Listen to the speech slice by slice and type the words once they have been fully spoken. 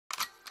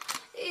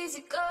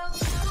easy go.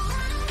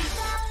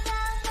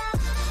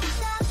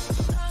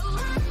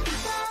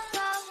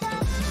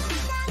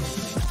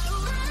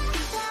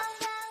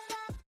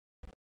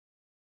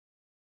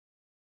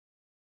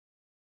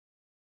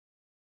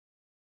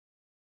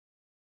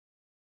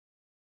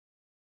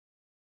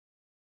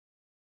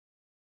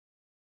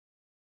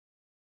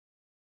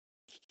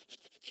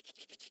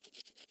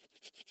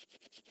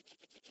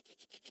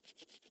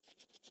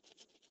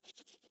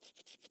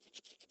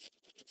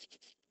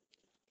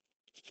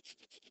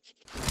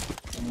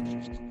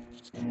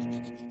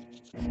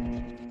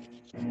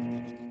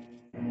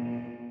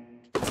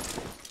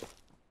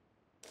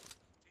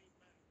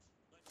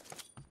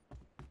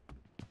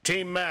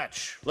 Team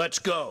match, let's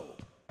go.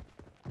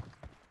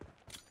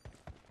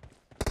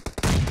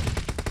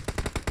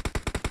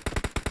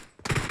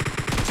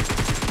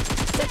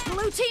 The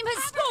blue team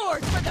has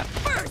scored for the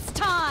first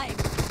time!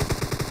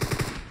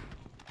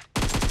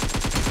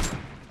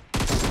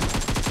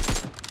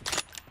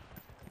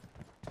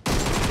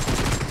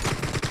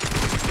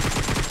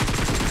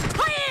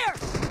 Clear!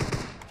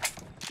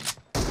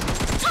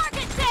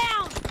 Target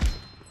down!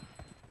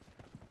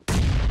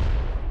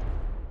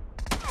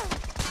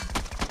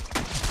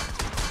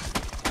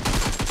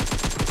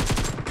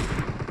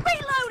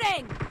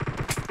 Reloading!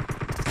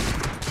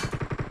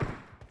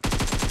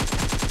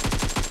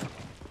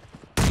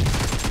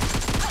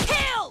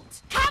 Killed!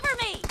 Cover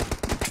me!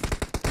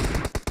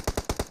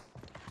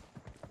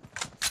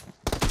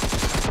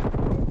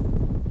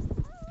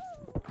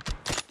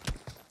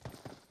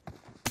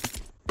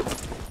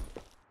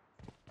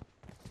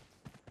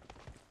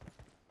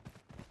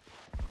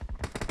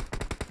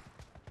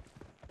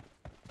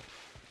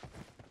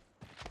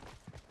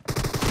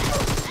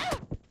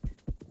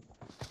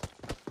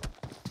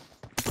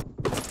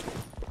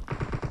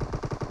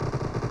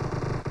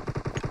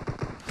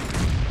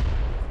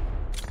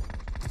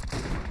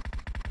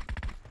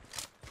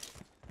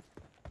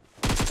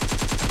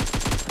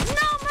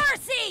 No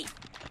mercy!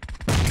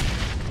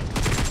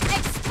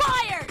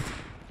 Expired!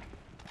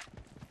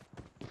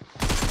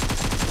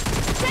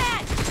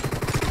 Dead!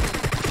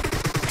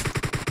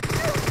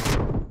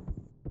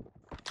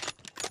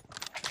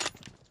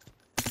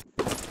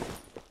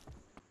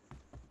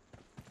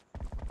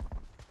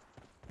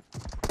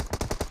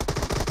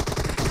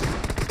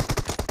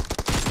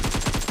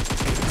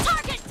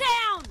 Target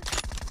down!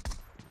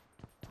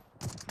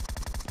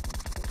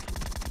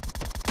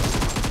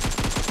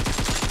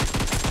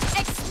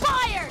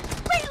 Expired!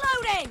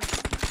 Reloading!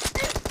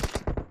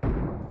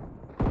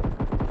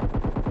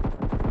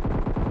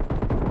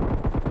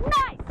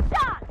 Nice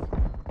shot!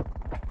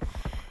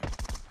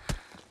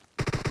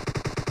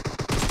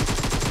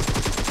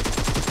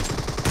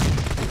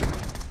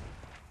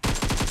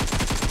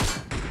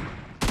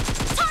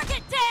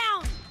 Target down!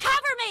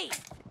 Cover me!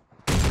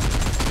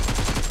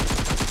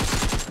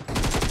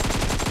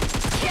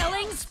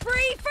 Killing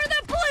spree for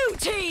the blue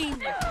team!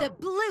 The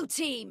blue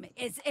team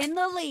is in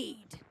the lead.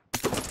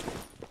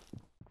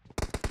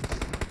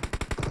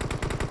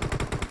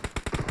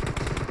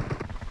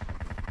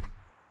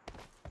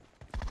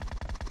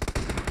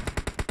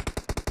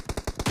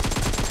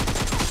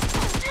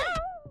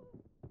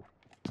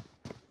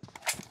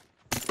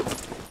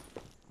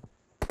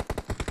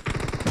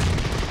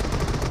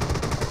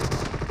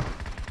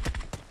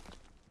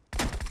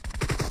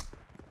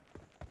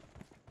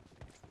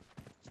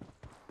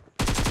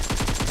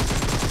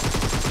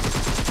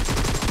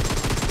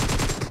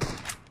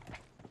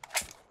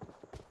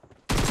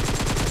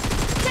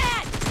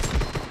 Dead!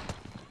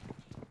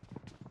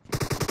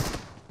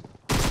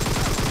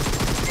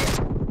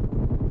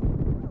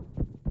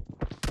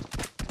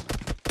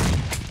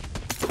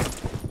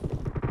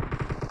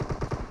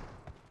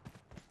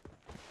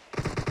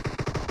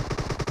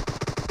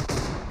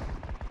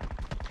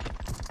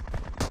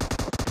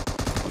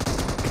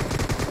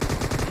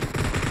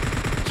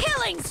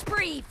 Killing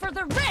spree for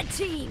the red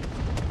team!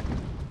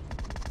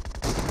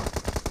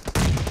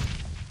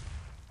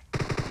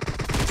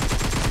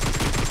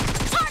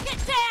 Target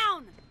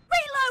down!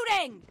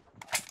 Reloading!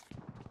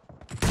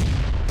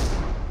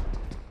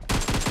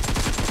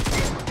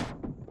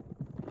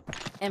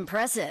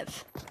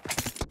 Impressive.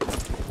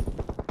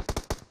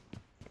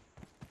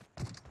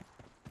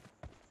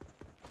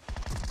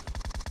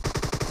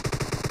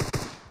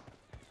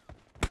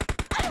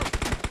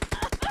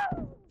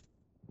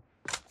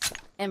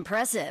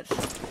 Impressive.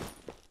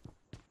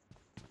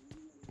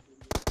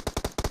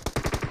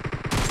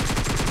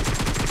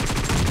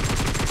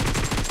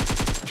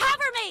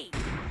 Cover me!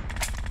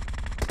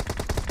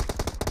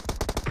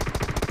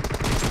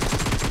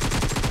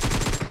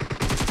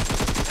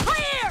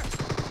 Clear!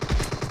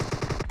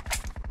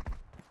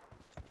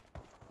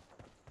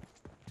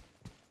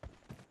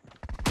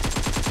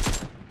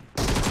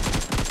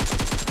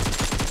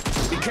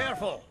 Be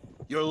careful,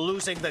 you're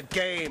losing the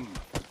game.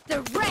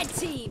 The red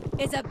team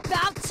is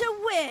about to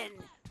win!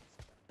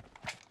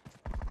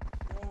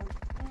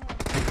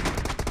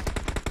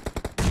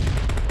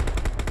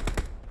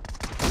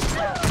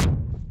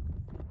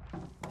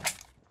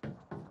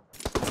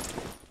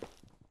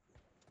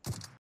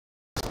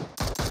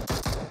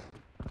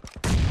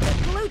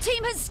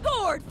 team has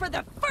scored for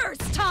the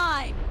first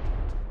time!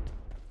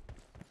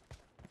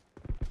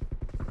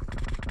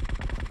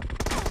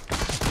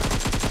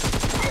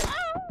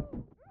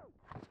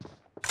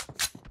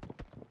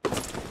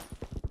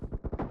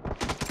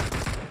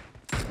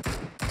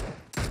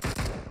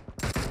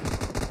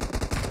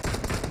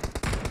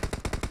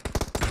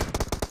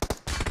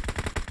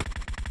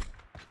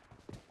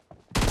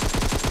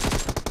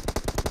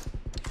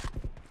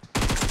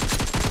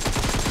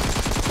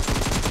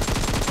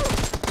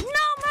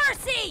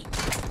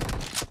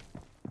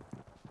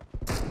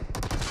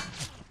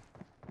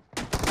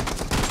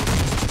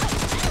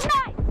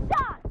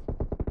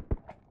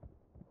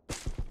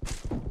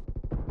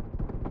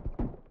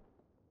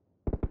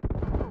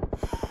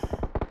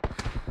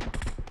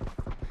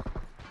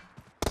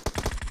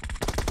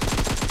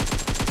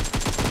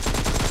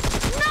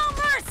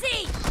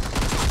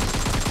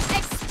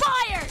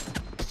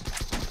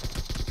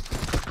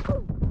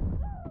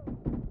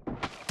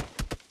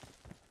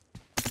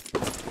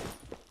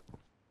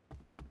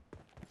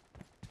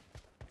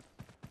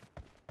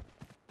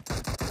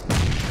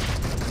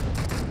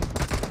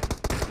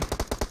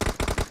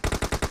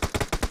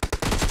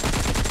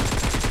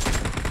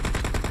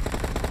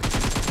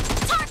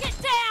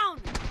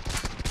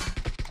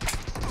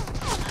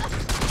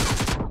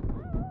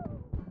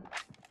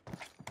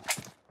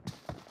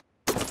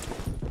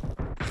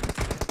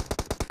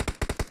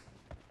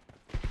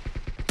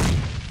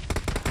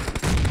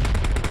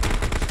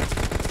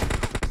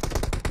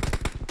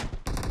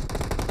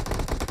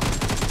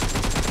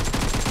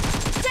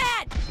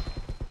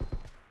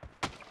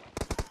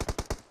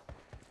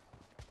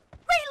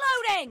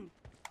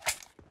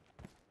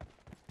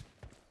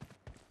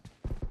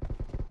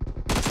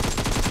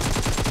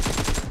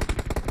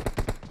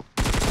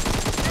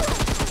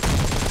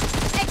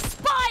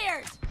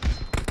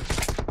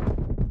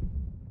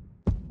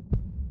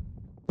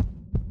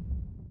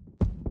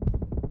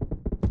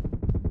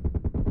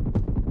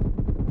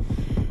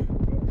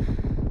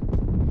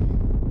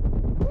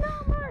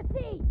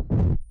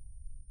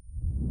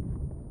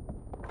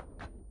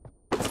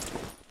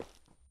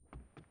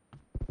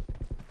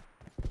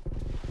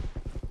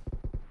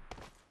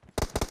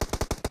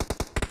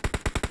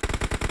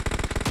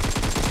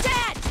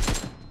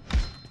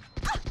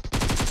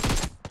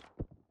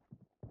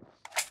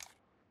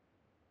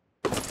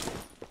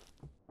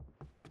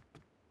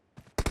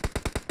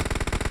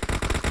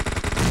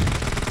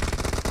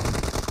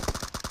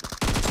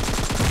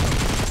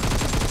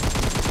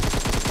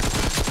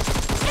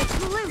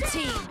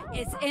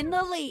 Is in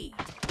the lead.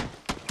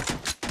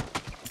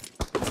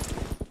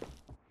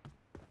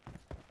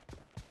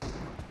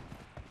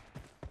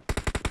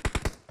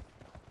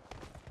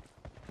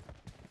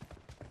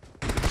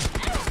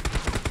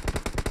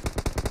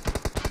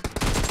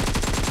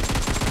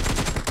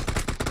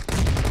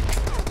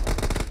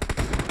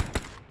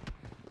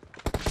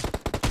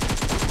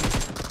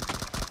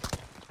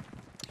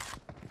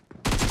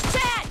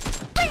 Dead!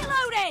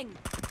 Reloading!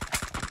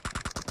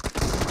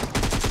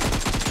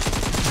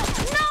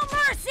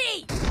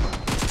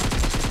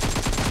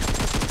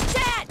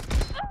 Dead!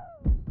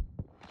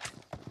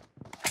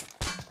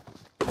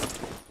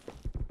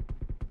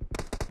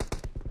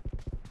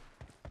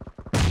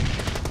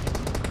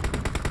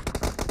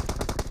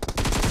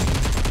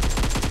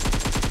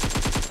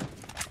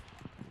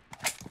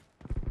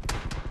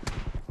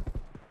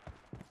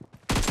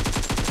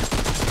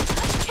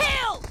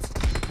 Killed!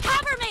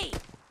 Cover me!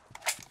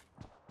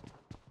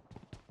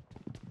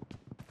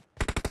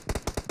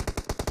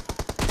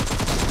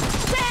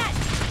 Dead!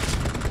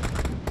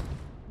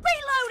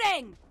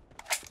 Reloading!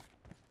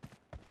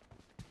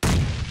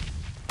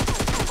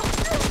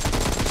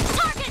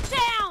 Target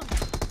down!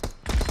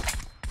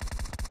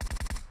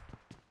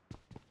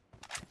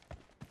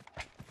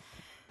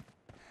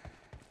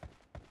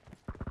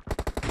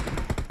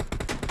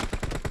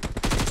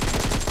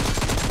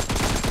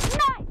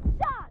 Nice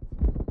shot!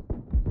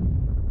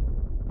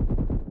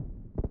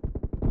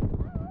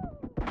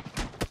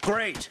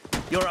 Great!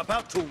 You're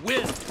about to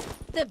win!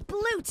 The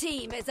blue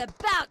team is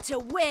about to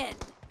win!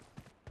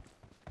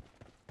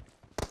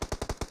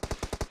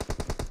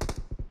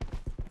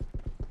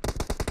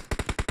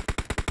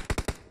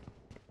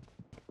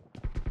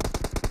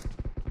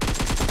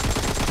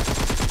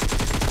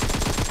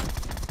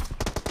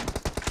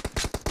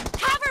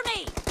 Cover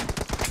me!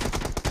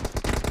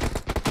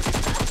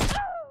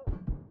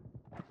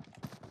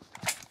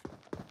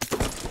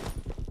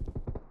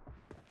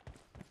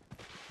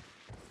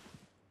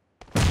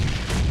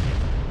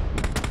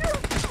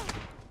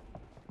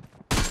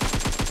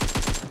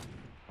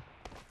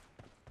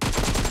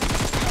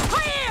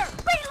 Clear!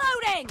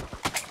 Reloading!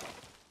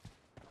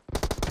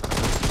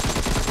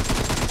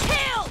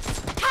 Killed!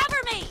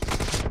 Cover me!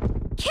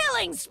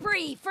 Killing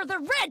spree for the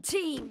red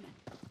team!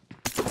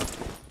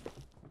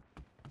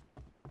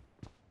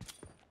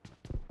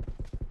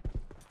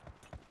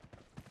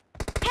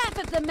 Half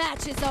of the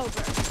match is over,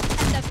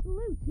 and the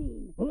blue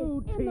team Blue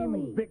is in the team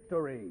lead.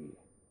 victory!